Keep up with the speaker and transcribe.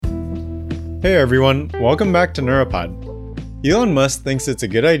Hey everyone, welcome back to Neuropod. Elon Musk thinks it's a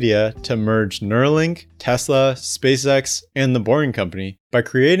good idea to merge Neuralink, Tesla, SpaceX, and The Boring Company by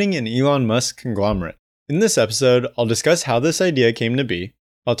creating an Elon Musk conglomerate. In this episode, I'll discuss how this idea came to be,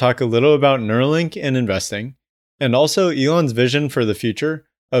 I'll talk a little about Neuralink and investing, and also Elon's vision for the future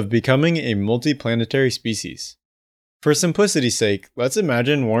of becoming a multiplanetary species. For simplicity's sake, let's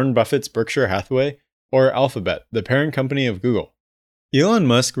imagine Warren Buffett's Berkshire Hathaway or Alphabet, the parent company of Google. Elon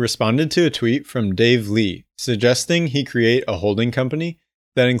Musk responded to a tweet from Dave Lee suggesting he create a holding company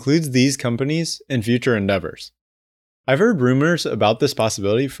that includes these companies and future endeavors. I've heard rumors about this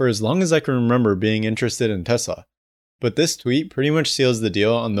possibility for as long as I can remember being interested in Tesla, but this tweet pretty much seals the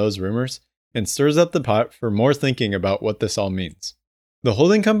deal on those rumors and stirs up the pot for more thinking about what this all means. The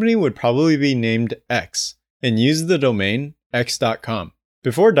holding company would probably be named X and use the domain x.com.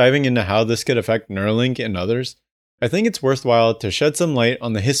 Before diving into how this could affect Neuralink and others, I think it's worthwhile to shed some light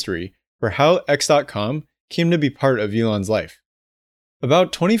on the history for how x.com came to be part of Elon's life.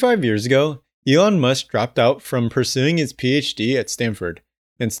 About 25 years ago, Elon Musk dropped out from pursuing his PhD at Stanford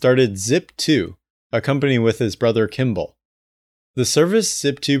and started Zip2, a company with his brother Kimball. The service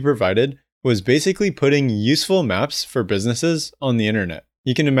Zip2 provided was basically putting useful maps for businesses on the internet.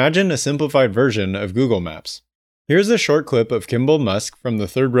 You can imagine a simplified version of Google Maps. Here's a short clip of Kimball Musk from the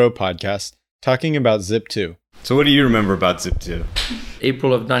Third Row podcast talking about Zip2. So what do you remember about Zip2?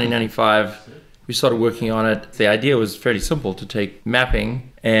 April of 1995, we started working on it. The idea was fairly simple, to take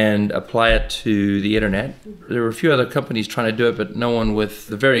mapping and apply it to the internet. There were a few other companies trying to do it, but no one with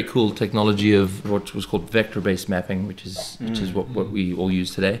the very cool technology of what was called vector-based mapping, which is what we all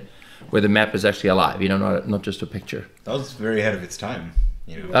use today, where the map is actually alive, not just a picture. That was very ahead of its time.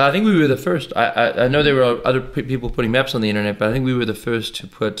 I think we were the first. I know there were other people putting maps on the internet, but I think we were the first to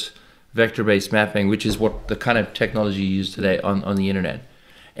put vector-based mapping, which is what the kind of technology you use today on the internet,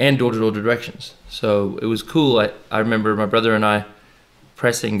 and door-to-door directions. So it was cool. I remember my brother and I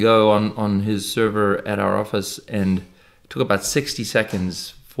pressing go on his server at our office, and it took about 60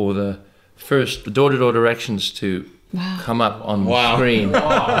 seconds for the first door-to-door directions to come up on the screen.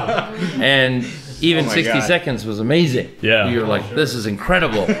 And even 60 seconds was amazing. Yeah. You're like, this is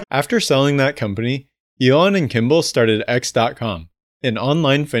incredible. After selling that company, Elon and Kimball started X.com, an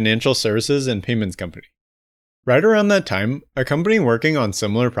online financial services and payments company. Right around that time, a company working on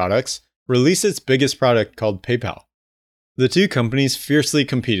similar products released its biggest product called PayPal. The two companies fiercely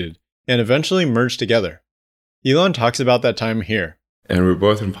competed and eventually merged together. Elon talks about that time here. And we were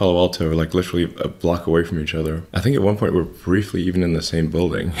both in Palo Alto, like literally a block away from each other. I think at one point we were briefly even in the same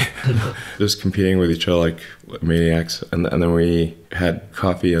building, just competing with each other like maniacs. And then we had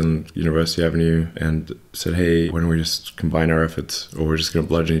coffee on University Avenue and said, hey, why don't we just combine our efforts, or we're just going to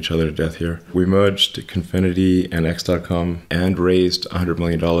bludgeon each other to death here. We merged Confinity and X.com and raised $100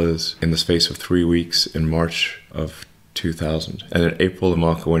 million in the space of 3 weeks in March of 2000. And in April, the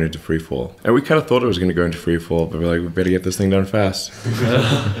market went into freefall. And we kind of thought it was going to go into freefall, but we're like, we better get this thing done fast.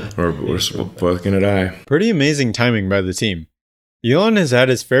 or we're both going to die. Pretty amazing timing by the team. Elon has had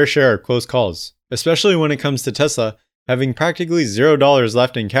his fair share of close calls, especially when it comes to Tesla having practically $0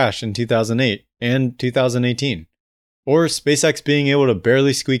 left in cash in 2008 and 2018, or SpaceX being able to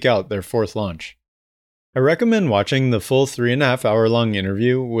barely squeak out their fourth launch. I recommend watching the full 3.5-hour-long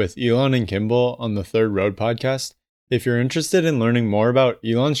interview with Elon and Kimball on the Third Road podcast if you're interested in learning more about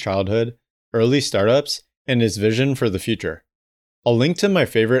Elon's childhood, early startups, and his vision for the future. I'll link to my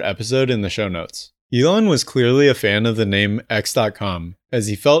favorite episode in the show notes. Elon was clearly a fan of the name X.com, as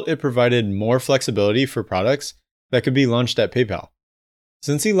he felt it provided more flexibility for products that could be launched at PayPal.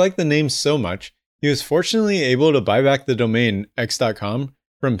 Since he liked the name so much, he was fortunately able to buy back the domain X.com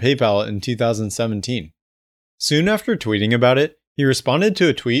from PayPal in 2017. Soon after tweeting about it, he responded to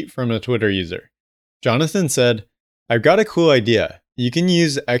a tweet from a Twitter user. Jonathan said, "I've got a cool idea. You can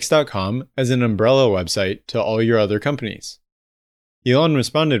use X.com as an umbrella website to all your other companies." Elon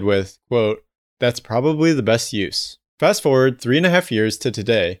responded with, quote, "That's probably the best use." Fast forward 3.5 years to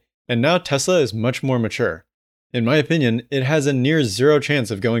today, and now Tesla is much more mature. In my opinion, it has a near zero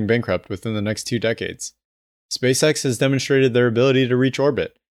chance of going bankrupt within the next 2 decades. SpaceX has demonstrated their ability to reach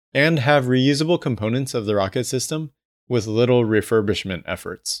orbit and have reusable components of the rocket system with little refurbishment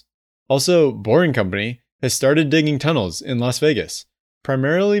efforts. Also, Boring Company has started digging tunnels in Las Vegas,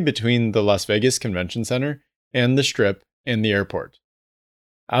 primarily between the Las Vegas Convention Center and the Strip and the airport.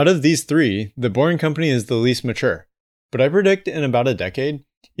 Out of these three, the Boring Company is the least mature, but I predict in about a decade,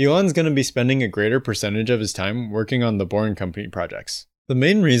 Elon's going to be spending a greater percentage of his time working on the Boring Company projects. The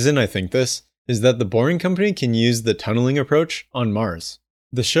main reason I think this is that the Boring Company can use the tunneling approach on Mars.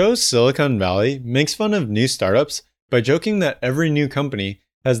 The show Silicon Valley makes fun of new startups by joking that every new company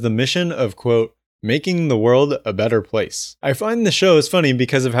has the mission of, quote, making the world a better place. I find the show is funny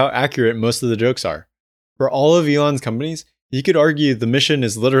because of how accurate most of the jokes are. For all of Elon's companies, you could argue the mission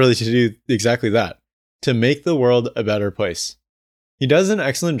is literally to do exactly that, to make the world a better place. He does an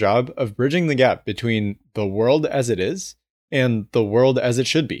excellent job of bridging the gap between the world as it is and the world as it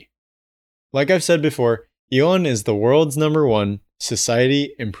should be. Like I've said before, Elon is the world's #1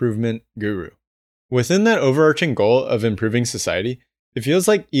 society improvement guru. Within that overarching goal of improving society, it feels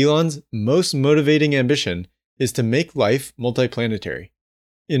like Elon's most motivating ambition is to make life multiplanetary.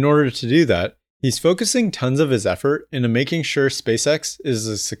 In order to do that, he's focusing tons of his effort into making sure SpaceX is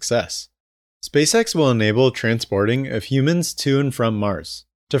a success. SpaceX will enable transporting of humans to and from Mars.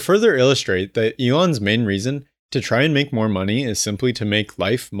 To further illustrate that Elon's main reason to try and make more money is simply to make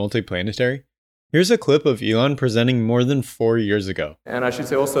life multiplanetary, here's a clip of Elon presenting more than 4 years ago. And I should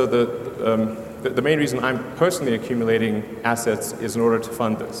say also the main reason I'm personally accumulating assets is in order to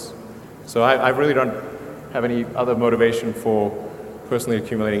fund this. So I really don't have any other motivation for personally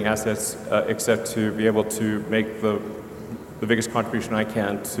accumulating assets except to be able to make the biggest contribution I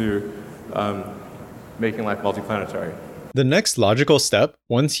can to making life multiplanetary. The next logical step,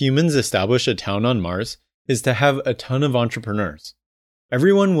 once humans establish a town on Mars, is to have a ton of entrepreneurs.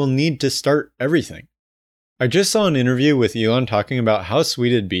 Everyone will need to start everything. I just saw an interview with Elon talking about how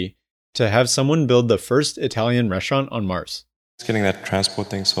sweet it'd be to have someone build the first Italian restaurant on Mars. Getting that transport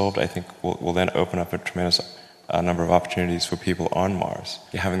thing solved, I think, will then open up a tremendous number of opportunities for people on Mars.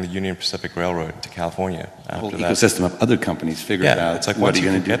 You're having the Union Pacific Railroad to California. A whole ecosystem of other companies figure out it's like what once are you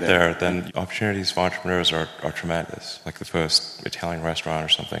going to do get there, then opportunities for entrepreneurs are tremendous. Like the first Italian restaurant or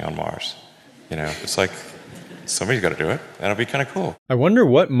something on Mars. You know, it's like somebody's got to do it, and it'll be kind of cool. I wonder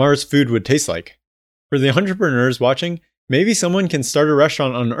what Mars food would taste like. For the entrepreneurs watching, maybe someone can start a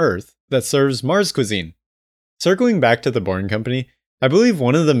restaurant on Earth that serves Mars cuisine. Circling back to the Boring Company, I believe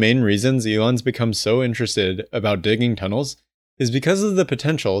one of the main reasons Elon's become so interested about digging tunnels is because of the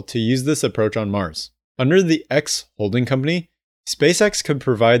potential to use this approach on Mars. Under the X holding company, SpaceX could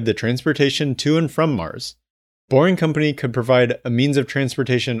provide the transportation to and from Mars. Boring Company could provide a means of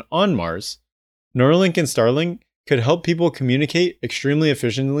transportation on Mars. Neuralink and Starlink could help people communicate extremely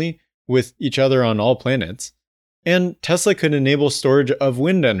efficiently with each other on all planets. And Tesla could enable storage of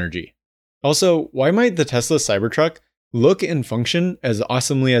wind energy. Also, why might the Tesla Cybertruck look and function as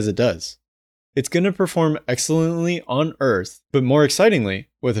awesomely as it does? It's going to perform excellently on Earth, but more excitingly,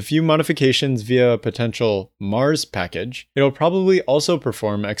 with a few modifications via a potential Mars package, it'll probably also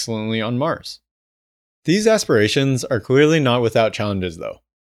perform excellently on Mars. These aspirations are clearly not without challenges though.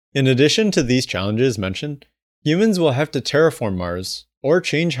 In addition to these challenges mentioned, humans will have to terraform Mars or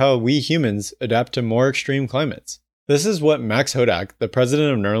change how we humans adapt to more extreme climates. This is what Max Hodak, the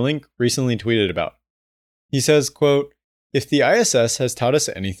president of Neuralink, recently tweeted about. He says, quote, "If the ISS has taught us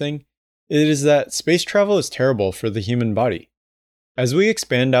anything, it is that space travel is terrible for the human body. As we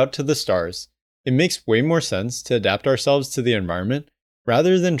expand out to the stars, it makes way more sense to adapt ourselves to the environment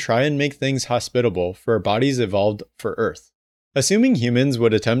rather than try and make things hospitable for bodies evolved for Earth. Assuming humans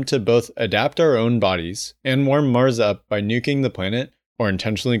would attempt to both adapt our own bodies and warm Mars up by nuking the planet or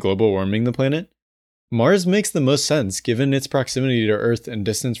intentionally global warming the planet, Mars makes the most sense given its proximity to Earth and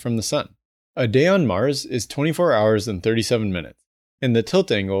distance from the Sun. A day on Mars is 24 hours and 37 minutes, and the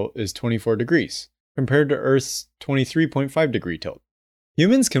tilt angle is 24 degrees, compared to Earth's 23.5 degree tilt.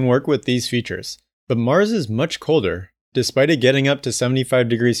 Humans can work with these features, but Mars is much colder, despite it getting up to 75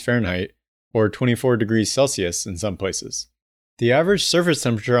 degrees Fahrenheit or 24 degrees Celsius in some places. The average surface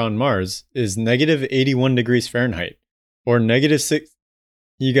temperature on Mars is negative 81 degrees Fahrenheit, or negative 6.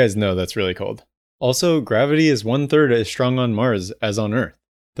 You guys know that's really cold. Also, gravity is 1/3 as strong on Mars as on Earth.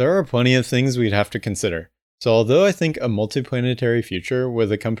 There are plenty of things we'd have to consider. So although I think a multiplanetary future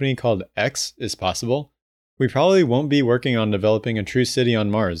with a company called X is possible, we probably won't be working on developing a true city on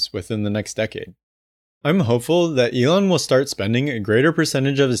Mars within the next decade. I'm hopeful that Elon will start spending a greater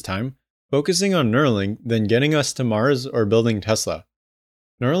percentage of his time focusing on Neuralink than getting us to Mars or building Tesla.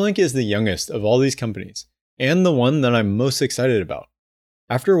 Neuralink is the youngest of all these companies, and the one that I'm most excited about.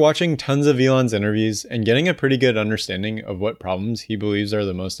 After watching tons of Elon's interviews and getting a pretty good understanding of what problems he believes are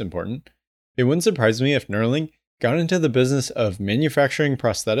the most important, it wouldn't surprise me if Neuralink got into the business of manufacturing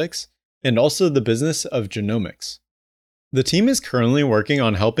prosthetics and also the business of genomics. The team is currently working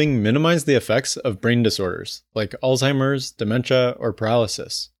on helping minimize the effects of brain disorders like Alzheimer's, dementia, or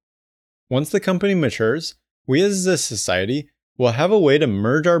paralysis. Once the company matures, we as a society will have a way to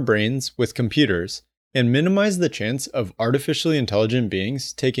merge our brains with computers and minimize the chance of artificially intelligent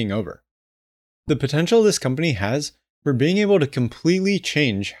beings taking over. The potential this company has for being able to completely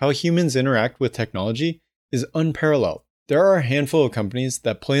change how humans interact with technology is unparalleled. There are a handful of companies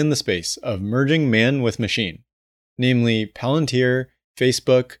that play in the space of merging man with machine, namely Palantir,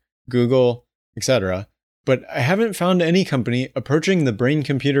 Facebook, Google, etc., but I haven't found any company approaching the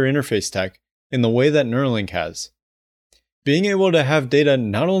brain-computer interface tech in the way that Neuralink has. Being able to have data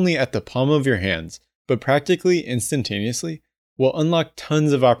not only at the palm of your hands, but practically instantaneously, will unlock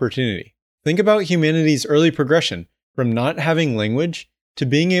tons of opportunity. Think about humanity's early progression from not having language to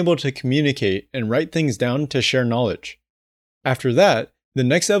being able to communicate and write things down to share knowledge. After that, the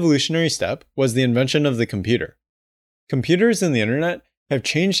next evolutionary step was the invention of the computer. Computers and the internet have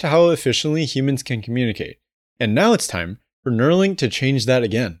changed how efficiently humans can communicate, and now it's time for Neuralink to change that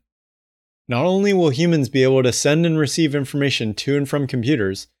again. Not only will humans be able to send and receive information to and from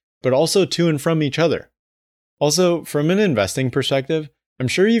computers, but also to and from each other. Also, from an investing perspective, I'm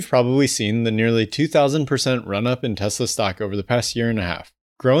sure you've probably seen the nearly 2,000% run-up in Tesla stock over the past year and a half.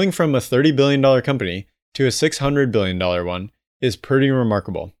 Growing from a $30 billion company to a $600 billion one is pretty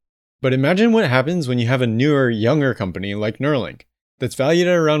remarkable. But imagine what happens when you have a newer, younger company like Neuralink that's valued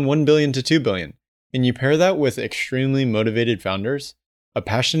at around $1 billion to $2 billion, and you pair that with extremely motivated founders, a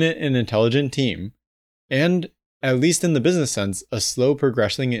passionate and intelligent team, and, at least in the business sense, a slow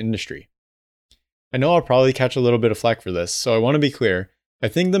progressing industry. I know I'll probably catch a little bit of flack for this, so I want to be clear. I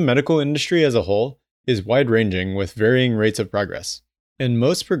think the medical industry as a whole is wide-ranging with varying rates of progress, and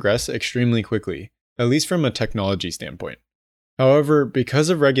most progress extremely quickly, at least from a technology standpoint. However, because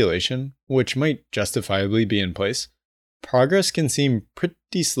of regulation, which might justifiably be in place, progress can seem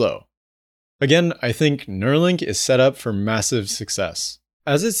pretty slow. Again, I think Neuralink is set up for massive success.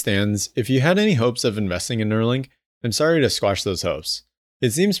 As it stands, if you had any hopes of investing in Neuralink, I'm sorry to squash those hopes.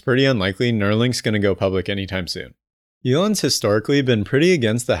 It seems pretty unlikely Neuralink's going to go public anytime soon. Elon's historically been pretty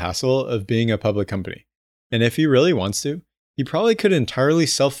against the hassle of being a public company, and if he really wants to, he probably could entirely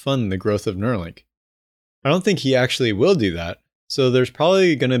self-fund the growth of Neuralink. I don't think he actually will do that, so there's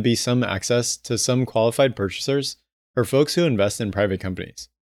probably going to be some access to some qualified purchasers or folks who invest in private companies,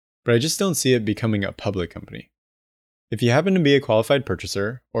 but I just don't see it becoming a public company. If you happen to be a qualified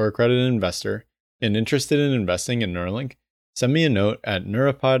purchaser or accredited investor and interested in investing in Neuralink, send me a note at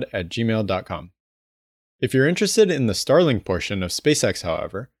neuropod@gmail.com. If you're interested in the Starlink portion of SpaceX,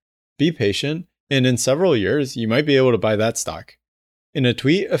 however, be patient, and in several years, you might be able to buy that stock. In a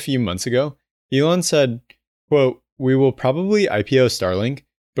tweet a few months ago, Elon said, quote, "We will probably IPO Starlink,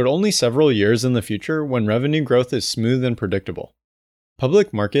 but only several years in the future when revenue growth is smooth and predictable.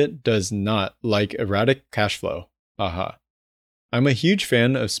 Public market does not like erratic cash flow. Haha. I'm a huge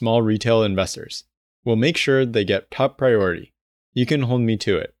fan of small retail investors. We'll make sure they get top priority. You can hold me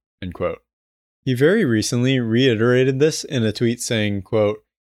to it." End quote. He very recently reiterated this in a tweet saying, quote,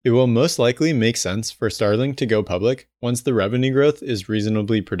 "It will most likely make sense for Starlink to go public once the revenue growth is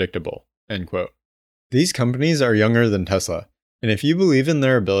reasonably predictable." End quote. These companies are younger than Tesla, and if you believe in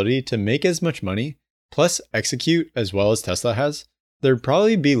their ability to make as much money, plus execute as well as Tesla has, there'd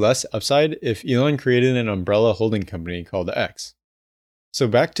probably be less upside if Elon created an umbrella holding company called X. So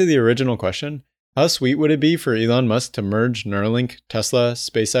back to the original question, how sweet would it be for Elon Musk to merge Neuralink, Tesla,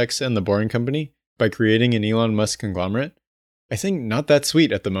 SpaceX, and The Boring Company by creating an Elon Musk conglomerate? I think not that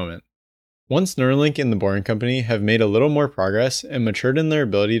sweet at the moment. Once Neuralink and The Boring Company have made a little more progress and matured in their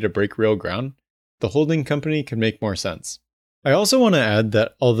ability to break real ground, the holding company could make more sense. I also want to add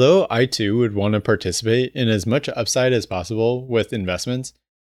that although I too would want to participate in as much upside as possible with investments,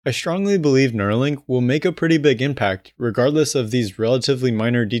 I strongly believe Neuralink will make a pretty big impact regardless of these relatively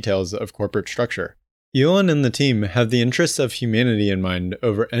minor details of corporate structure. Elon and the team have the interests of humanity in mind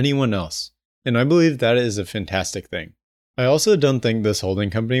over anyone else, and I believe that is a fantastic thing. I also don't think this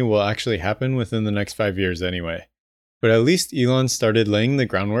holding company will actually happen within the next 5 years anyway, but at least Elon started laying the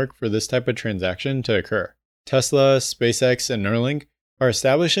groundwork for this type of transaction to occur. Tesla, SpaceX, and Neuralink are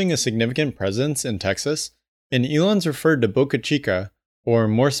establishing a significant presence in Texas, and Elon's referred to Boca Chica, or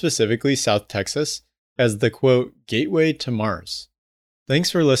more specifically South Texas, as the quote, "gateway to Mars." Thanks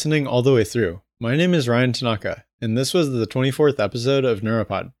for listening all the way through. My name is Ryan Tanaka, and this was the 24th episode of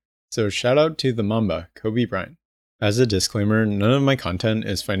Neuropod, so shout out to the Mamba, Kobe Bryant. As a disclaimer, none of my content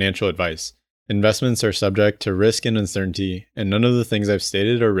is financial advice. Investments are subject to risk and uncertainty, and none of the things I've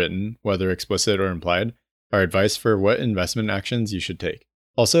stated or written, whether explicit or implied, are advice for what investment actions you should take.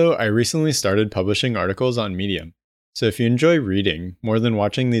 Also, I recently started publishing articles on Medium, so if you enjoy reading more than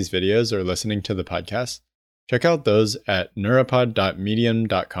watching these videos or listening to the podcast, check out those at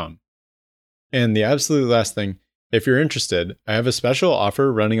neuropod.medium.com. And the absolute last thing, if you're interested, I have a special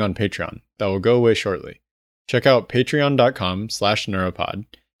offer running on Patreon that will go away shortly. Check out patreon.com/neuropod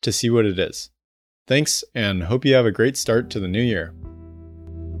to see what it is. Thanks, and hope you have a great start to the new year.